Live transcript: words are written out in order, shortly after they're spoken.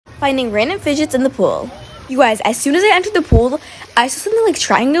finding random fidgets in the pool. You guys, as soon as I entered the pool, I saw something like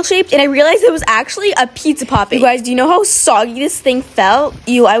triangle shaped, and I realized it was actually a pizza popping. You guys, do you know how soggy this thing felt?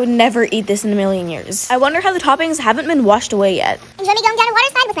 Ew, I would never eat this in a million years. I wonder how the toppings haven't been washed away yet. Enjoy me going down a water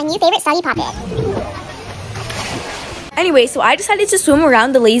slide with my new favorite soggy poppet. Anyway, so I decided to swim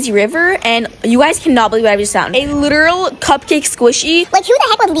around the lazy river, and you guys cannot believe what I just found. A literal cupcake squishy. Like, who the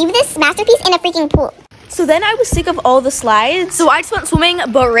heck would leave this masterpiece in a freaking pool? So then I was sick of all the slides, so I just went swimming,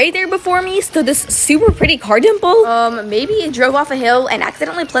 but right there before me stood this super pretty car dimple. Maybe it drove off a hill and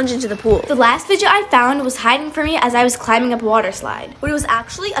accidentally plunged into the pool. The last fidget I found was hiding from me as I was climbing up a water slide, but it was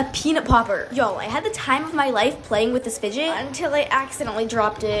actually a peanut popper. Y'all, I had the time of my life playing with this fidget until I accidentally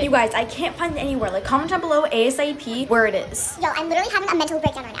dropped it. You guys, I can't find it anywhere. Like, comment down below ASAP where it is. Yo, I'm literally having a mental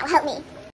breakdown right now. Help me.